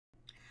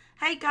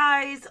Hey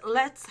guys,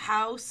 let's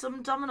house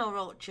some domino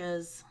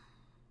roaches.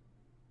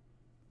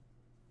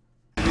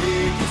 We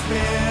can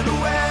spin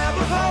a web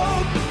of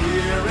hope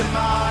here in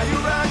my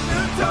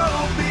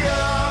Arachnotopia.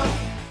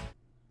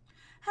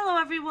 Hello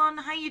everyone,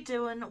 how you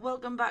doing?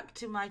 Welcome back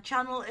to my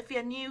channel. If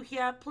you're new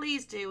here,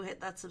 please do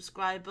hit that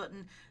subscribe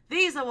button.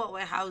 These are what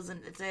we're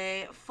housing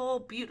today.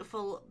 4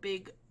 beautiful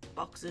big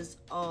boxes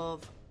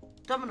of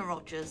domino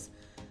roaches.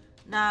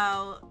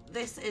 Now,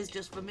 this is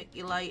just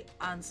vermiculite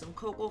and some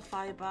cocoa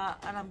fibre,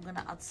 and I'm going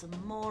to add some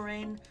more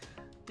in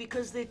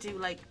because they do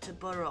like to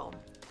burrow.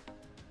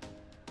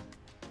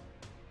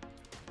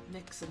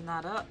 Mixing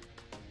that up.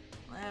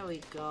 There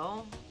we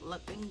go.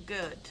 Looking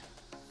good.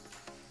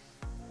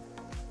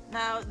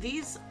 Now,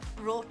 these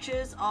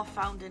roaches are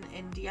found in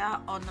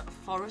India on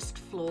forest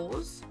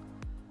floors,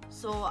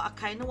 so I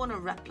kind of want to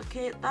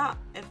replicate that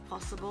if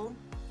possible.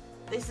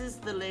 This is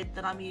the lid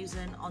that I'm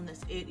using on this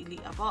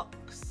 80-litre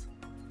box.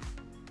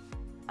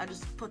 I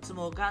just put some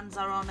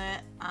organza on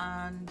it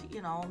and,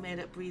 you know, made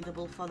it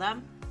breathable for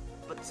them,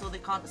 but so they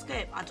can't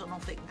escape. I don't know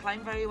if they can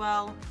climb very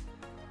well.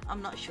 I'm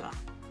not sure.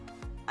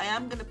 I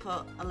am going to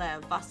put a layer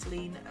of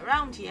Vaseline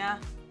around here.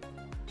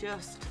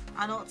 Just,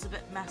 I know it's a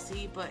bit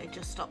messy, but it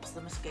just stops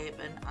them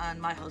escaping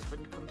and my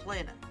husband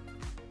complaining.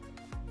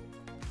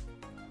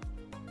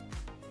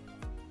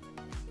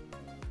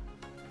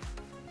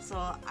 So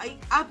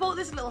I bought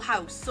this little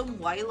house some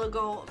while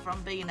ago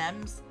from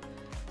B&M's.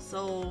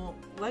 So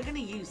we're going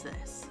to use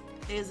this.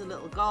 Here's a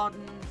little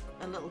garden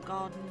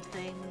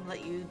thing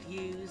that you'd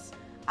use.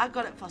 I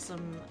got it for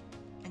some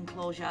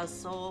enclosures,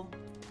 so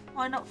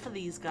why not for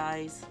these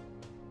guys?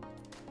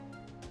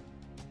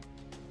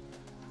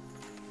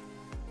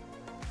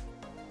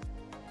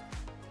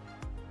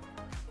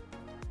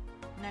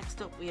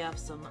 Next up we have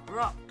some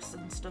rocks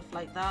and stuff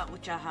like that,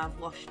 which I have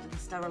washed and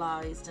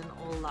sterilised and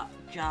all that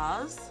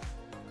jazz.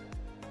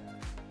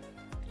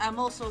 I'm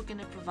also going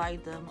to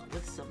provide them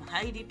with some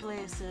hidey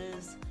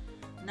places.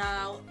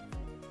 Now,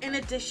 in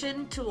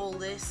addition to all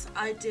this,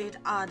 I did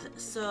add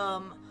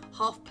some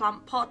half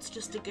plant pots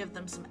just to give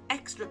them some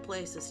extra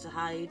places to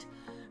hide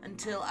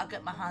until I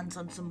get my hands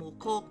on some more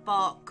cork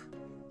bark.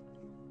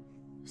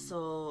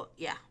 So,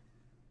 yeah.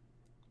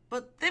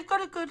 But they've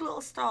got a good little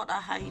starter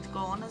hide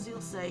going, as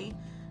you'll see.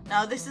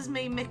 Now, this is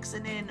me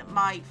mixing in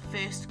my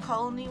first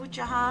colony, which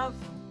I have.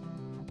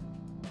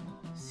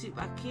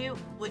 Super cute,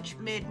 which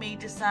made me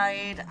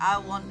decide I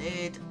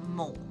wanted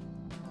more.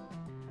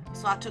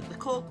 So I took the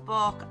cork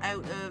bark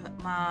out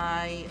of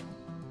my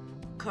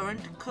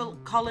current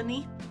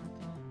colony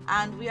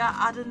and we are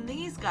adding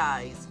these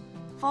guys.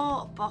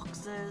 4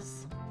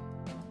 boxes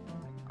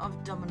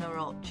of domino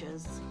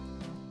roaches.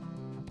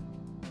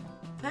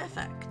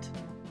 Perfect.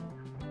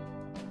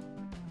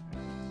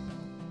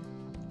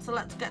 So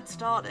let's get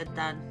started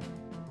then.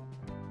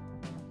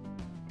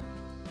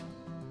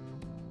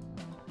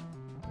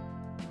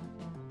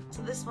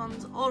 So this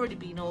one's already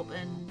been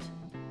opened.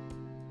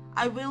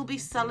 I will be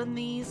selling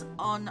these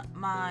on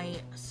my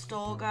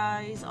store,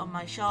 guys, on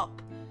my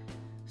shop,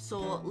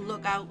 so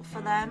look out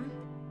for them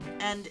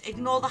and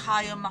ignore the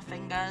high on my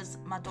fingers.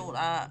 My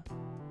daughter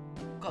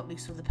got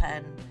loose with a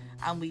pen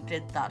and we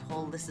did that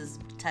whole "this is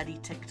Teddy"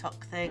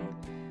 TikTok thing,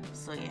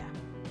 so yeah.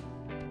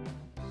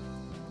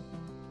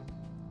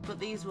 But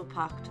these were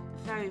packed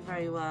very,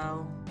 very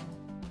well,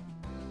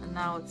 and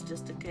now it's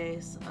just a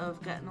case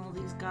of getting all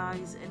these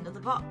guys into the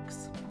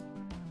box.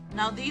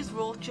 Now, these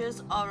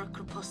roaches are a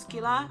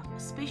crepuscular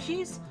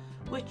species,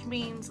 which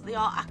means they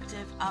are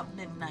active at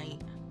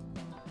midnight.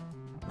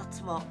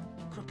 That's what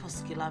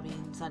crepuscular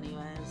means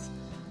anyways.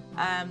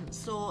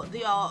 So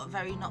they are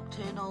very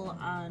nocturnal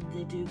and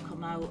they do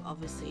come out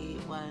obviously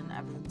when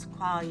everything's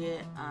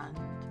quiet and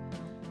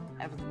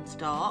everything's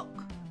dark.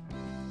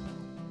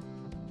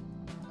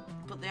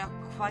 But they are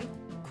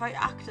quite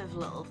active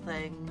little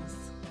things,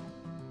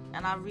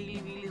 and I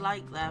really, really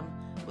like them,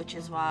 which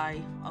is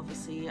why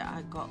obviously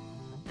I got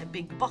a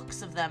big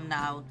box of them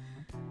now.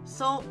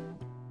 So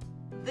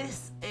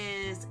this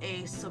is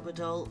a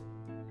subadult,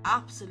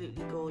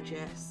 absolutely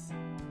gorgeous.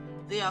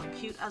 They are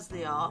cute as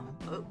they are.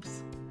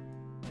 Oops.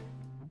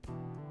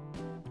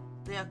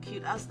 They are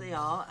cute as they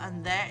are,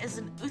 and there is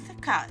an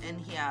Uthaka in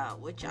here,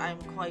 which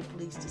I'm quite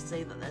pleased to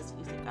say that there's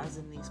Uthakas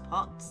in these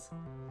pots.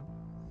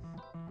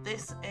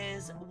 This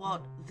is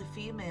what the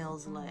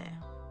females lay.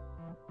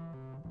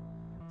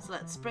 So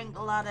let's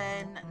sprinkle that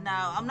in.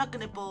 Now, I'm not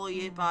going to bore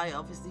you by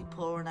obviously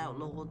pouring out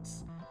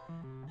loads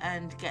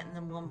and getting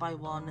them one by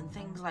one and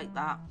things like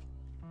that.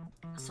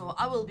 So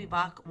I will be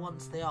back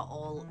once they are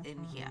all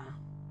in here.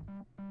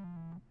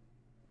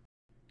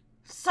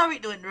 Sorry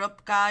to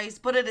interrupt, guys,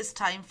 but it is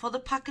time for the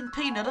packing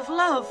peanut of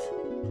love.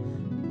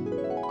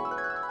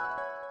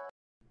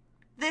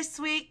 This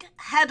week,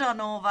 head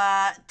on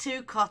over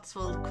to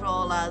Cotswold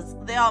Crawlers.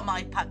 They are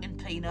my packing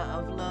peanut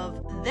of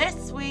love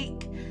this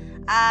week,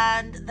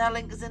 and their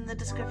link is in the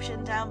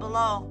description down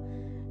below.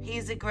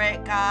 He's a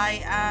great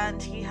guy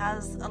and he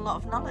has a lot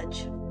of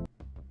knowledge.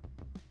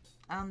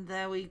 And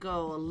there we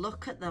go,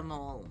 look at them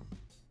all.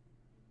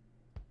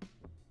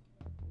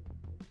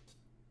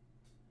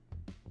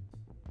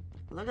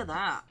 Look at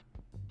that.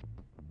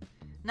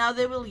 Now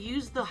they will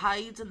use the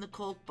hides and the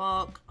cork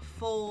bark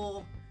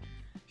for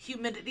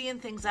humidity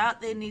and things like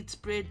that. They need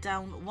sprayed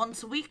down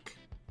once a week.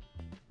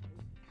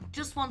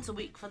 Just once a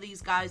week for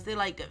these guys. They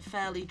like it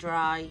fairly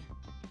dry.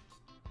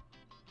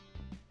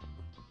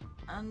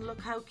 And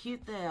look how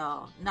cute they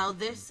are. Now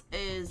this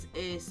is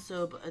a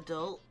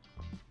sub-adult.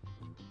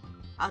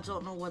 I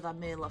don't know whether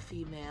male or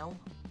female.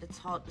 It's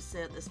hard to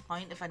say at this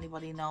point. If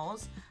anybody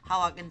knows how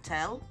I can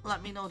tell,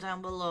 let me know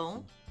down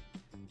below.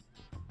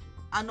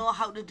 I know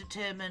how to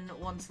determine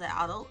once they're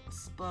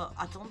adults, but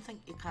I don't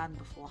think you can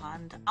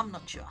beforehand. I'm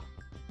not sure.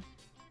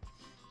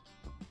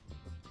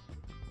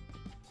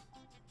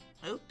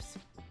 Oops.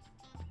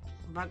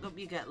 Back up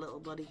you get, little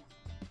buddy.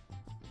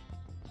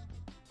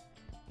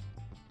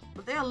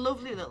 But they are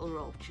lovely little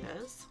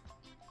roaches.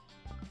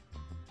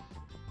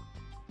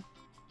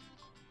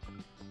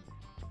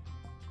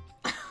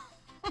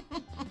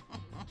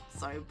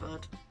 Sorry,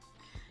 bud.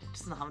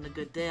 Just not having a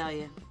good day, are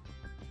you?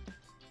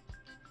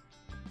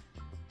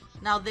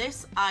 Now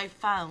this I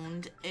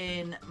found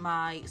in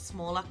my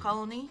smaller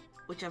colony,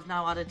 which I've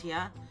now added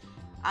here.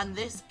 And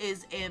this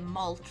is a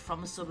molt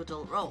from a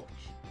sub-adult roach.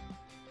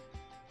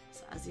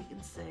 So as you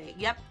can see,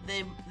 yep,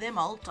 they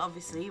molt,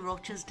 obviously,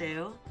 roaches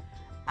do.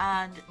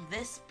 And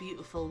this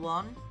beautiful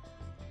one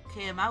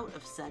came out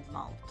of said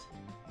molt.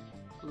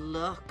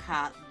 Look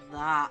at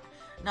that.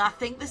 Now I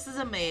think this is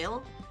a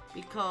male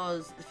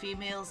because the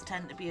females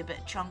tend to be a bit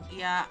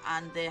chunkier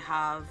and they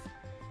have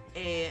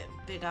a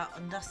bigger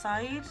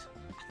underside.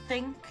 I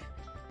think.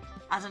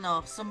 I don't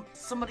know.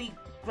 Somebody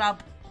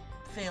grab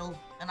Phil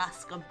and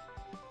ask him.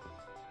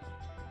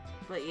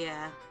 But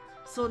yeah.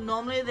 So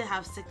normally they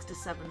have 6 to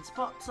 7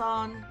 spots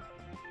on.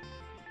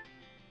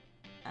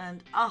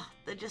 And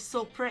they're just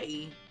so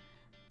pretty.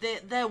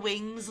 Their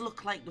wings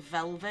look like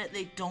velvet.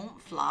 They don't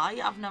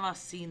fly. I've never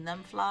seen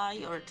them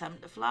fly or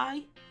attempt to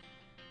fly.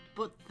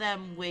 But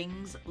them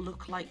wings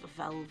look like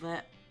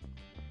velvet.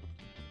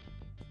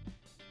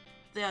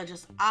 They are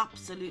just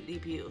absolutely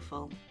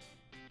beautiful.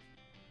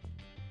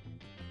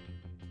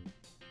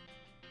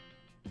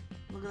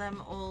 Look at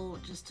them all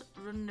just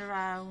running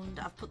around.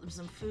 I've put them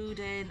some food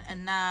in,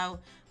 and now,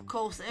 of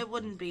course, it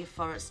wouldn't be a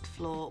forest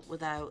floor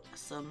without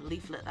some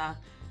leaf litter.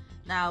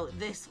 Now,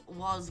 this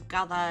was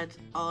gathered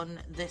on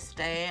this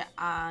day,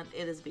 and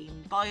it has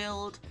been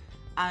boiled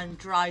and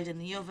dried in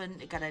the oven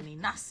to get any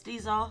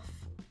nasties off.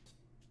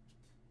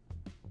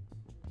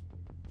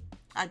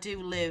 I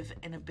do live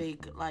in a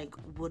big, like,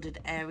 wooded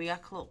area.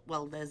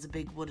 Well, there's a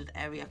big wooded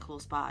area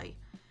close by,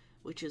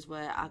 which is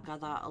where I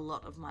gather a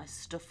lot of my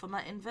stuff for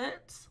my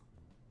inverts.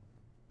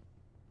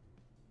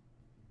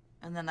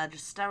 And then I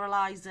just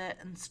sterilize it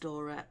and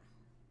store it.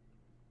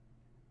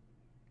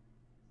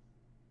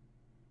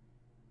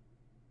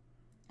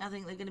 I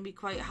think they're going to be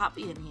quite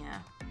happy in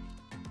here.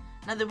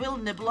 Now they will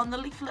nibble on the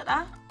leaf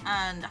litter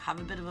and have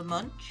a bit of a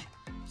munch,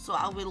 so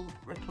I will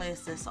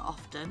replace this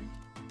often.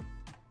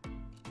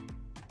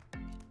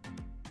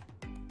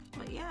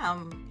 But yeah,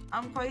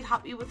 I'm quite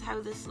happy with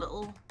how this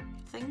little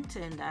thing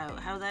turned out,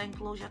 how their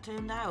enclosure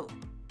turned out.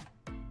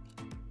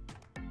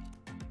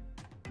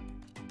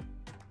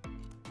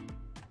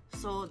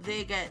 So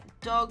they get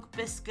dog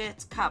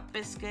biscuits, cat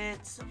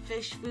biscuits,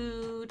 fish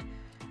food,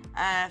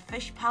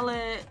 fish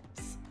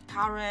pellets,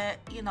 carrot,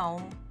 you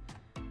know.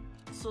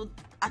 So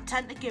I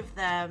tend to give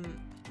them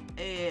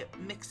a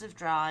mix of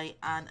dry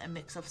and a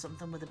mix of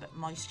something with a bit of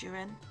moisture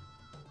in.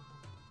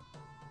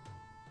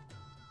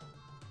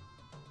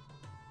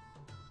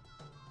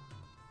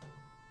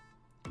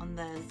 And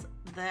there's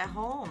their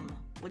home.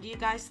 What do you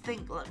guys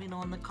think? Let me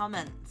know in the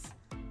comments.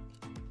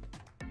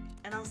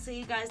 And I'll see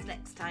you guys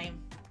next time.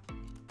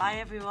 Bye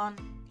everyone.